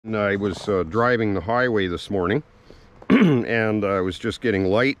And I was driving the highway this morning and I was just getting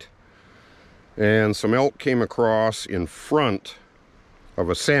light, and some elk came across in front of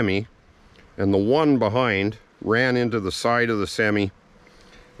a semi, and the one behind ran into the side of the semi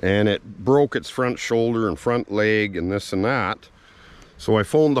and it broke its front shoulder and front leg and this and that. So I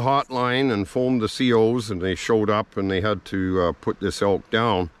phoned the hotline and phoned the COs, and they showed up and they had to put this elk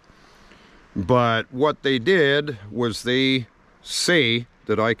down. But what they did was they say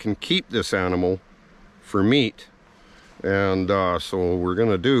that I can keep this animal for meat, and so we're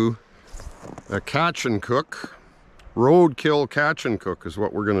gonna do a catch and cook. Roadkill catch and cook is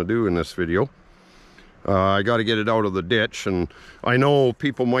what we're gonna do in this video. I got to get it out of the ditch, and I know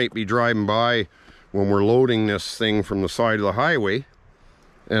people might be driving by when we're loading this thing from the side of the highway,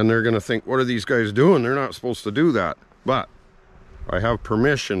 and they're gonna think, what are these guys doing? They're not supposed to do that. But I have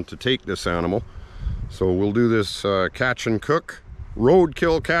permission to take this animal, so we'll do this catch and cook.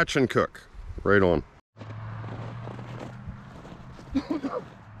 Roadkill catch and cook. Right on. I'm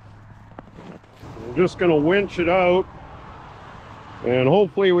just gonna winch it out, and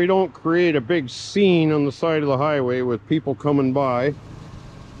hopefully we don't create a big scene on the side of the highway with people coming by.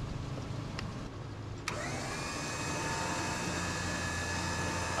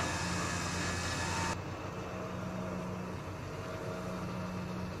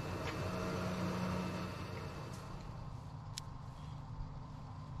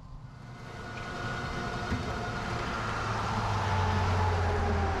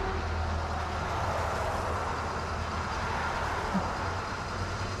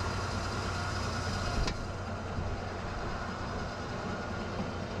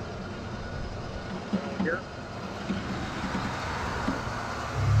 Here.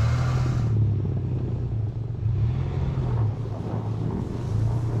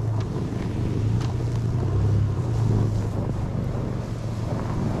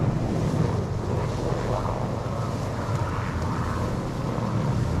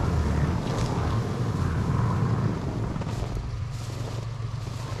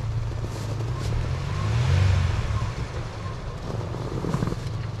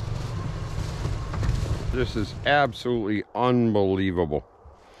 This is absolutely unbelievable.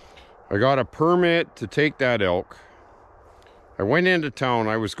 I got a permit to take that elk. I went into town.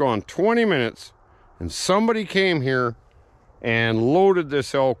 I was gone 20 minutes, and somebody came here and loaded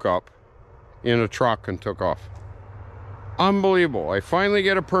this elk up in a truck and took off. Unbelievable. I finally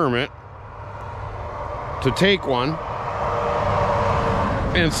get a permit to take one,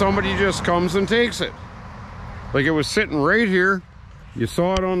 and somebody just comes and takes it. Like, it was sitting right here. You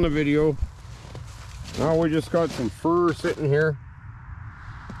saw it on the video. Now we just got some fur sitting here,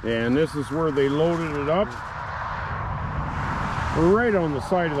 and this is where they loaded it up. We're right on the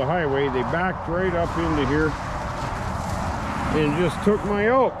side of the highway. They backed right up into here and just took my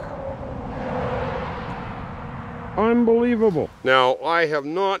elk. Unbelievable. Now, I have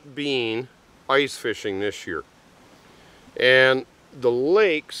not been ice fishing this year, and the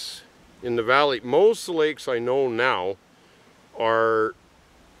lakes in the valley, most of the lakes I know now are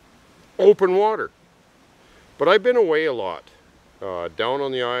open water. But I've been away a lot, down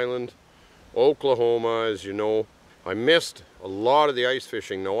on the island, Oklahoma, as you know. I missed a lot of the ice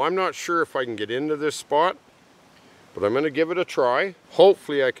fishing. Now, I'm not sure if I can get into this spot, but I'm going to give it a try.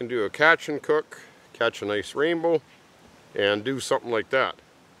 Hopefully I can do a catch and cook, catch a nice rainbow, and do something like that.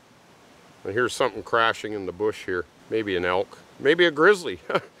 I hear something crashing in the bush here. Maybe an elk, maybe a grizzly.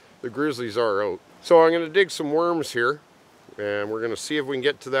 The grizzlies are out. So I'm going to dig some worms here, and we're going to see if we can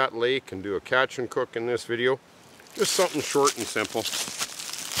get to that lake and do a catch and cook in this video. Just something short and simple.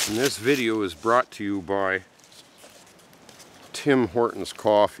 And this video is brought to you by Tim Hortons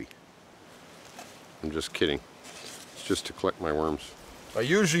Coffee. I'm just kidding. It's just to collect my worms. I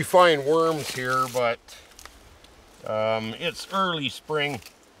usually find worms here, but it's early spring.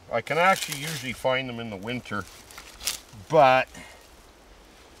 I can actually usually find them in the winter, but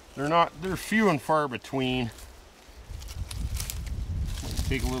they're few and far between. It'll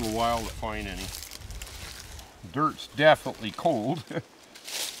take a little while to find any. Dirt's definitely cold.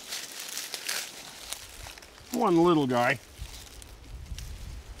 One little guy.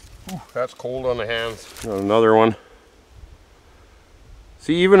 Ooh, that's cold on the hands. Got another one.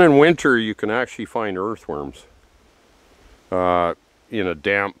 See, even in winter you can actually find earthworms in a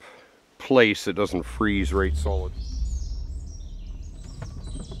damp place that doesn't freeze right solid.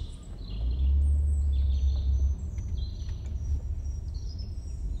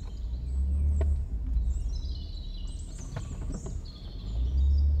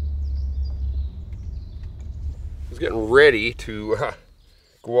 Getting ready to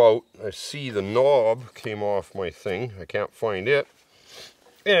go out. I see the knob came off my thing. I can't find it.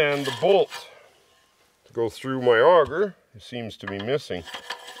 And the bolt to go through my auger seems to be missing.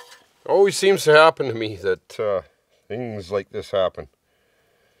 It always seems to happen to me that things like this happen.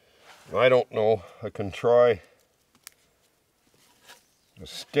 I don't know. I can try a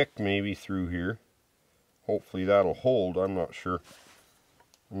stick maybe through here. Hopefully that'll hold. I'm not sure.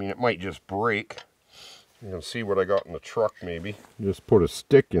 I mean, it might just break. You can see what I got in the truck maybe. Just put a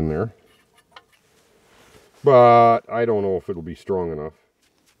stick in there. But I don't know if it'll be strong enough.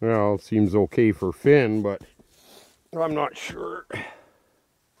 Well, it seems okay for Finn, but I'm not sure.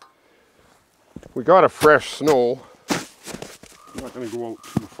 We got a fresh snow. I'm not going to go out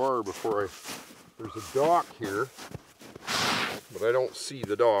too far before there's a dock here, but I don't see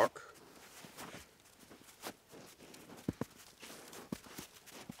the dock.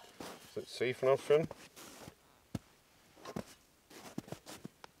 Is it safe enough, Finn?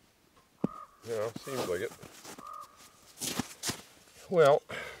 Yeah, seems like it. Well,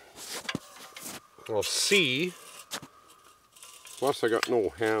 we'll see. Plus I got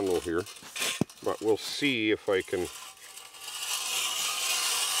no handle here, but we'll see if I can.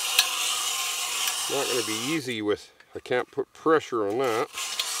 Not going to be easy with, I can't put pressure on that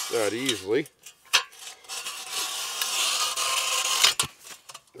easily.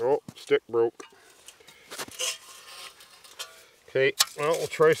 Oh, stick broke. Okay, well, we'll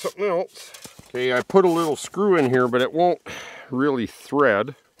try something else. Okay, I put a little screw in here, but it won't really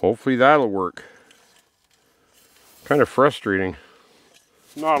thread. Hopefully that'll work. Kind of frustrating.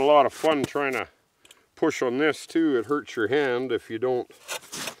 Not a lot of fun trying to push on this too. It hurts your hand if you don't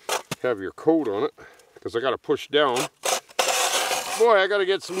have your coat on it, because I got to push down. Boy, I got to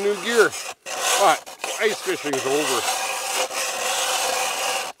get some new gear. But ice fishing is over.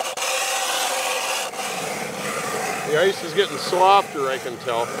 The ice is getting softer, I can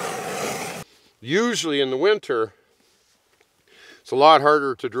tell. Usually in the winter, it's a lot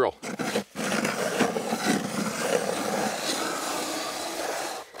harder to drill. Gotta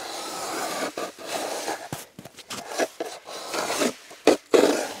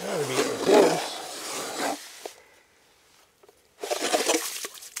be getting close.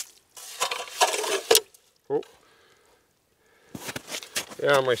 Oh.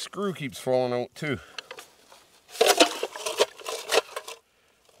 Yeah, my screw keeps falling out too.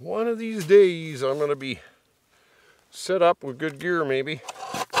 One of these days I'm going to be set up with good gear maybe,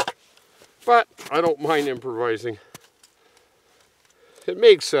 but I don't mind improvising. It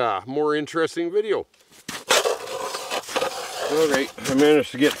makes a more interesting video. Alright, I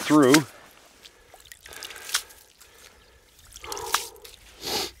managed to get through.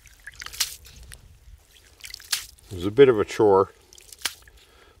 It was a bit of a chore.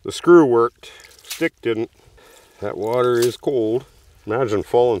 The screw worked, stick didn't. That water is cold. Imagine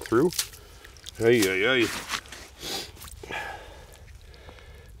falling through. Ay, ay, ay.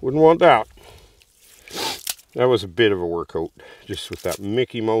 Wouldn't want that. That was a bit of a workout, just with that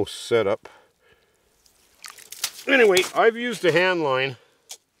Mickey Mouse setup. Anyway, I've used a hand line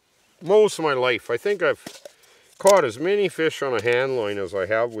most of my life. I think I've caught as many fish on a hand line as I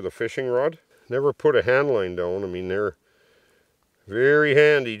have with a fishing rod. Never put a hand line down. I mean, they're very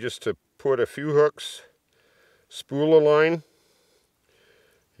handy just to put a few hooks, spool a line,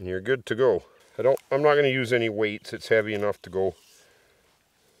 and you're good to go. I'm not going to use any weights. It's heavy enough to go.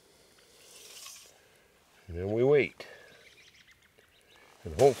 And then we wait.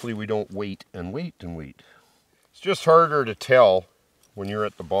 And hopefully we don't wait and wait and wait. It's just harder to tell when you're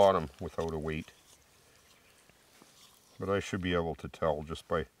at the bottom without a weight. But I should be able to tell just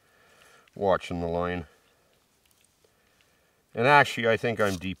by watching the line. And actually I think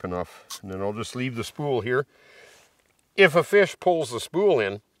I'm deep enough. And then I'll just leave the spool here. If a fish pulls the spool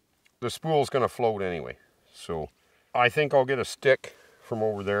in, the spool's going to float anyway. So I think I'll get a stick from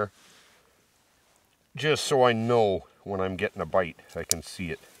over there, just so I know when I'm getting a bite, I can see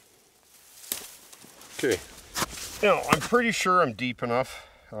it. Okay, now I'm pretty sure I'm deep enough.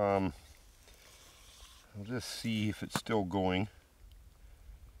 I'll just see if it's still going.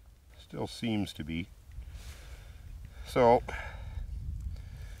 Still seems to be. So,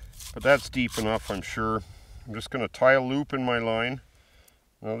 but that's deep enough, I'm sure. I'm just going to tie a loop in my line.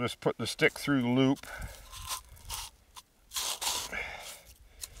 I'll just put the stick through the loop.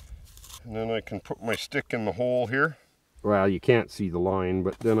 And then I can put my stick in the hole here. Well, you can't see the line,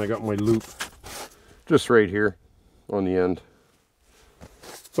 but then I got my loop just right here on the end.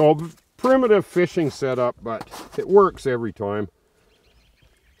 So, primitive fishing setup, but it works every time.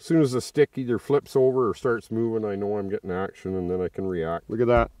 As soon as the stick either flips over or starts moving, I know I'm getting action, and then I can react. Look at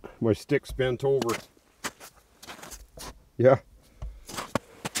that. My stick's bent over. Yeah.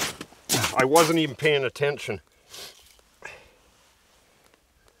 I wasn't even paying attention.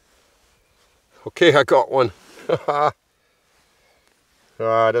 Okay, I got one. It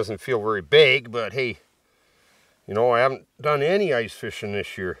doesn't feel very big, but hey, you know, I haven't done any ice fishing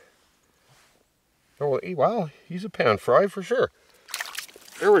this year. Oh, wow, he's a pan fry for sure.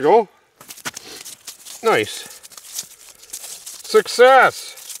 There we go. Nice.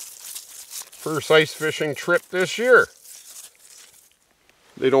 Success. First ice fishing trip this year.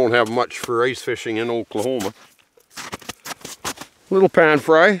 They don't have much for ice fishing in Oklahoma. Little pan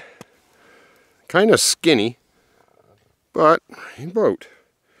fry. Kind of skinny, but about,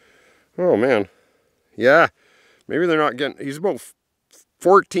 oh man, yeah, maybe they're not getting, he's about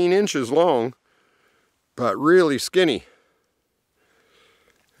 14 inches long, but really skinny.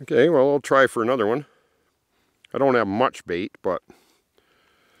 Okay, well, I'll try for another one. I don't have much bait, but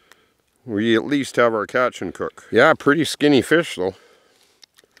we at least have our catch and cook. Yeah, pretty skinny fish though.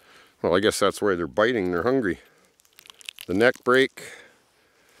 Well, I guess that's why they're biting, they're hungry. The neck break.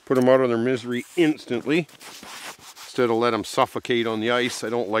 Put them out of their misery instantly instead of let them suffocate on the ice. I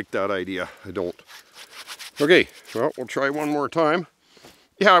don't like that idea. I don't. Okay, well, we'll try one more time.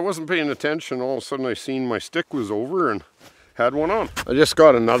 Yeah, I wasn't paying attention. All of a sudden I seen my stick was over and had one on. I just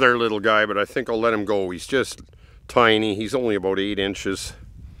got another little guy, but I think I'll let him go. He's just tiny. He's only about 8 inches.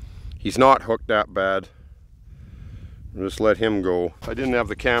 He's not hooked that bad. I'll just let him go. I didn't have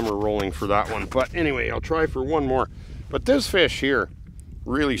the camera rolling for that one, but anyway, I'll try for one more. But this fish here,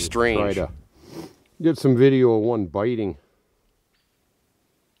 really strange. Try to get some video of one biting.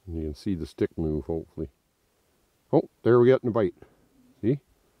 You can see the stick move, hopefully. Oh, there we got the bite. See?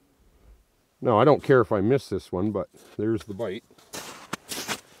 No, I don't care if I miss this one, but there's the bite.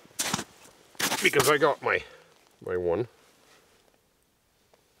 Because I got my one.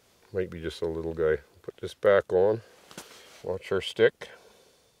 Might be just a little guy. Put this back on. Watch our stick.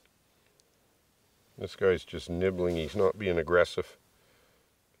 This guy's just nibbling. He's not being aggressive.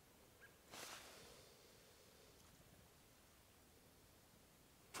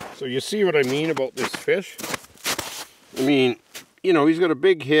 So you see what I mean about this fish? I mean, you know, he's got a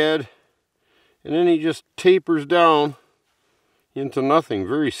big head and then he just tapers down into nothing,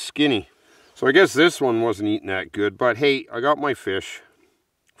 very skinny. So I guess this one wasn't eating that good, but hey, I got my fish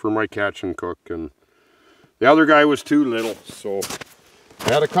for my catch and cook, and the other guy was too little, so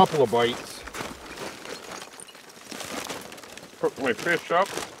I had a couple of bites. Cooked my fish up.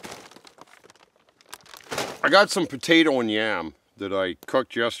 I got some potato and yam that I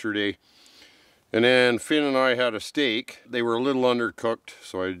cooked yesterday, and then Finn and I had a steak. They were a little undercooked,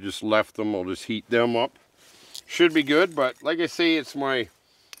 so I just left them. I'll just heat them up. Should be good, but like I say, it's my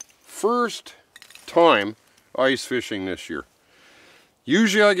first time ice fishing this year.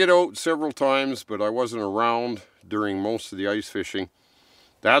 Usually I get out several times, but I wasn't around during most of the ice fishing.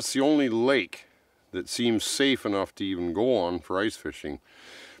 That's the only lake that seems safe enough to even go on for ice fishing.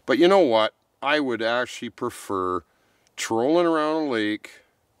 But you know what? I would actually prefer trolling around a lake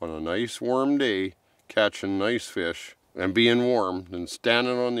on a nice warm day, catching nice fish and being warm than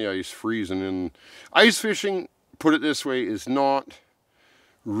standing on the ice freezing. And ice fishing, put it this way, is not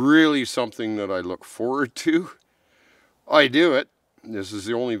really something that I look forward to. I do it. This is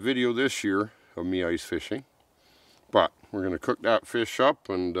the only video this year of me ice fishing. But we're going to cook that fish up,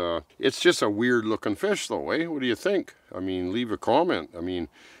 and it's just a weird looking fish though, eh? What do you think? I mean, leave a comment. I mean,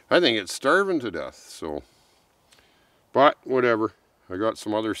 I think it's starving to death, so. But whatever. I got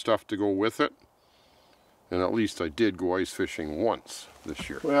some other stuff to go with it. And at least I did go ice fishing once this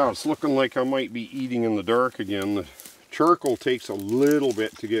year. Well, it's looking like I might be eating in the dark again. The charcoal takes a little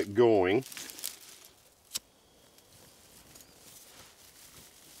bit to get going.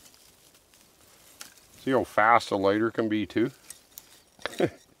 See how fast a lighter can be too?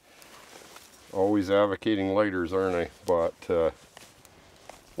 Always advocating lighters, aren't I? But a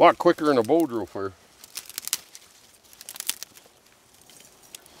lot quicker than a bow drill fire.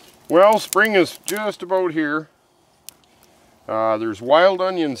 Well, spring is just about here. There's wild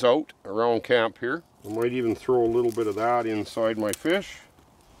onions out around camp here. I might even throw a little bit of that inside my fish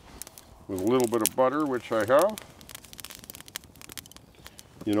with a little bit of butter, which I have.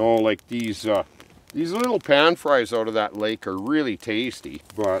 You know, like these little pan fries out of that lake are really tasty,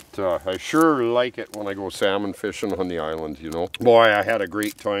 but I sure like it when I go salmon fishing on the island, you know. Boy, I had a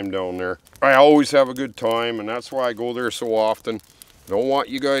great time down there. I always have a good time, and that's why I go there so often. I don't want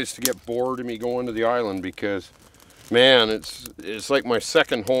you guys to get bored of me going to the island because, man, it's like my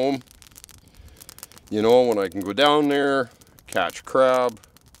second home. You know, when I can go down there, catch crab,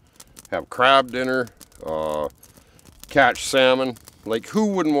 have crab dinner, catch salmon. Like, who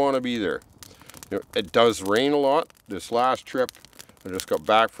wouldn't want to be there? You know, it does rain a lot. This last trip, I just got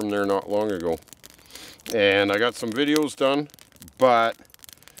back from there not long ago. And I got some videos done, but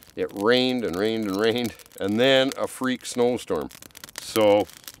it rained and rained and rained, and then a freak snowstorm. So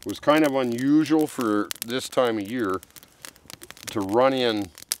it was kind of unusual for this time of year to run in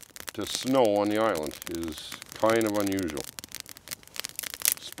to snow on the island. Is kind of unusual.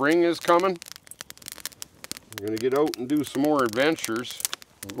 Spring is coming. I'm going to get out and do some more adventures.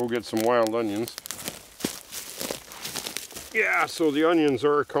 We'll go get some wild onions. Yeah, so the onions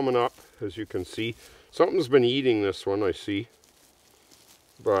are coming up, as you can see. Something's been eating this one, I see.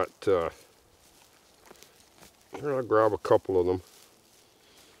 But I'll grab a couple of them.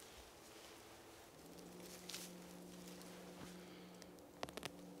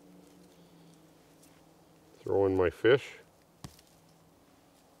 Throw in my fish.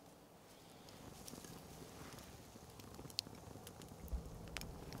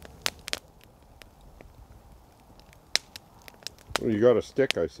 Well, you got a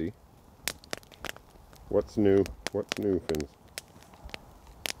stick, I see. What's new? What's new, Fins?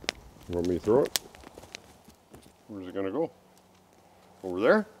 You want me to throw it? Where's it gonna go? Over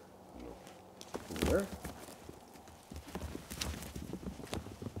there? No. Over there?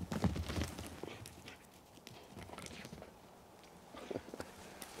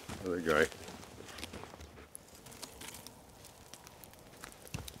 Other guy.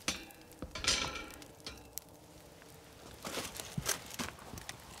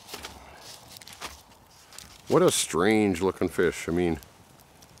 What a strange looking fish. I mean,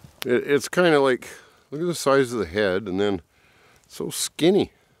 it's kind of like, look at the size of the head, and then so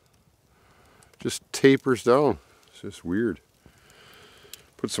skinny. Just tapers down. It's just weird.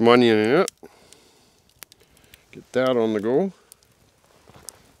 Put some onion in it. Get that on the go.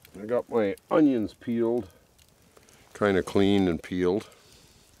 I got my onions peeled. Kind of cleaned and peeled.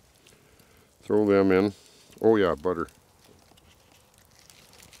 Throw them in. Oh yeah, butter.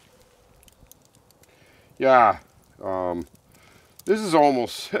 Yeah, this is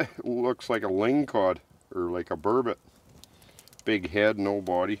almost, looks like a lingcod, or like a burbot. Big head, no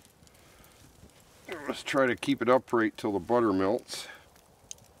body. Let's try to keep it upright till the butter melts.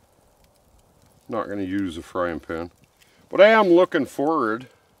 Not going to use a frying pan. But I am looking forward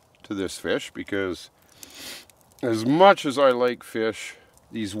to this fish, because as much as I like fish,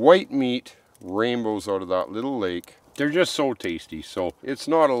 these white meat rainbows out of that little lake, they're just so tasty. So it's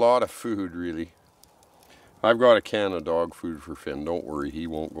not a lot of food, really. I've got a can of dog food for Finn. Don't worry, he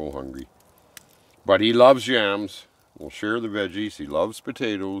won't go hungry. But he loves yams. We'll share the veggies. He loves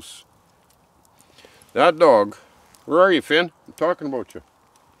potatoes. That dog, where are you, Finn? I'm talking about you.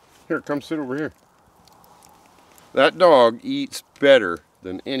 Here, come sit over here. That dog eats better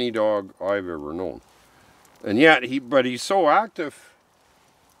than any dog I've ever known. And yet, but he's so active.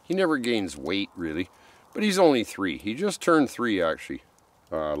 He never gains weight, really. But he's only 3. He just turned 3, actually,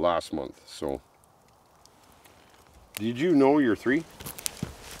 last month. So. Did you know you're 3?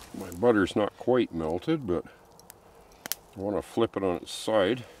 My butter's not quite melted, but I want to flip it on its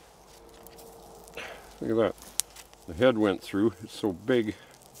side. Look at that. The head went through. It's so big.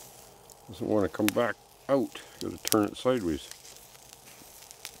 Doesn't want to come back out. Got to turn it sideways.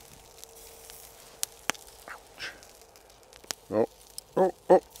 Ouch. Oh, oh,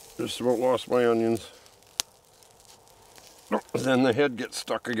 oh. Just about lost my onions. Oh, then the head gets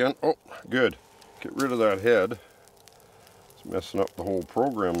stuck again. Oh, good. Get rid of that head. It's messing up the whole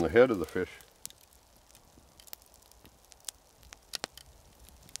program, the head of the fish.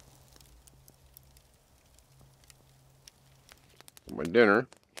 My dinner.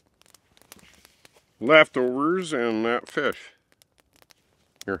 Leftovers and that fish.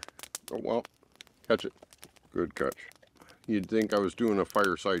 Here. Oh well. Catch it. Good catch. You'd think I was doing a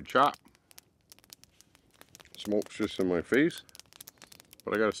fireside chop. Smoke's just in my face.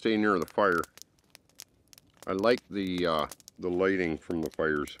 But I gotta stay near the fire. I like the lighting from the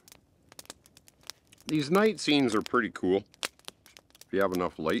fires. These night scenes are pretty cool if you have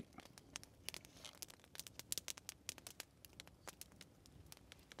enough light.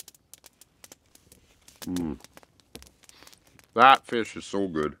 That fish is so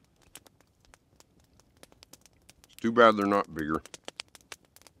good. It's too bad they're not bigger.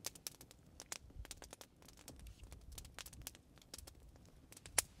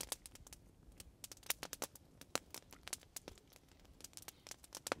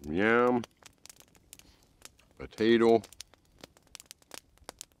 Yam, potato,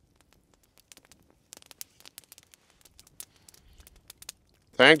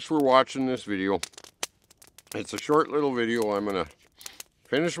 thanks for watching this video. It's a short little video. I'm gonna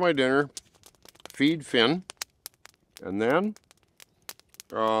finish my dinner, feed Finn, and then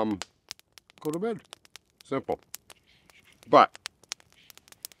go to bed. Simple. But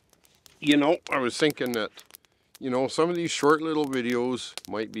you know, I was thinking that you know, some of these short little videos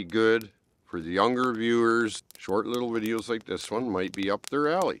might be good for the younger viewers. Short little videos like this one might be up their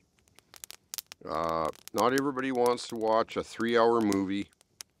alley. Not everybody wants to watch a 3-hour movie,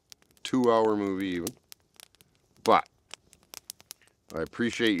 2-hour movie even, but I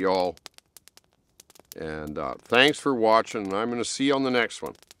appreciate y'all, and thanks for watching, and I'm going to see you on the next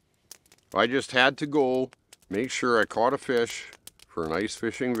one. I just had to go make sure I caught a fish for an ice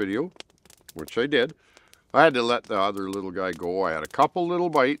fishing video, which I did. I had to let the other little guy go. I had a couple little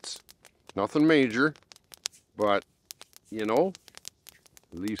bites, nothing major, but you know,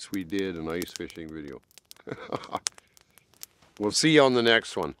 at least we did an ice fishing video. We'll see you on the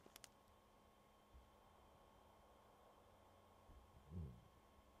next one.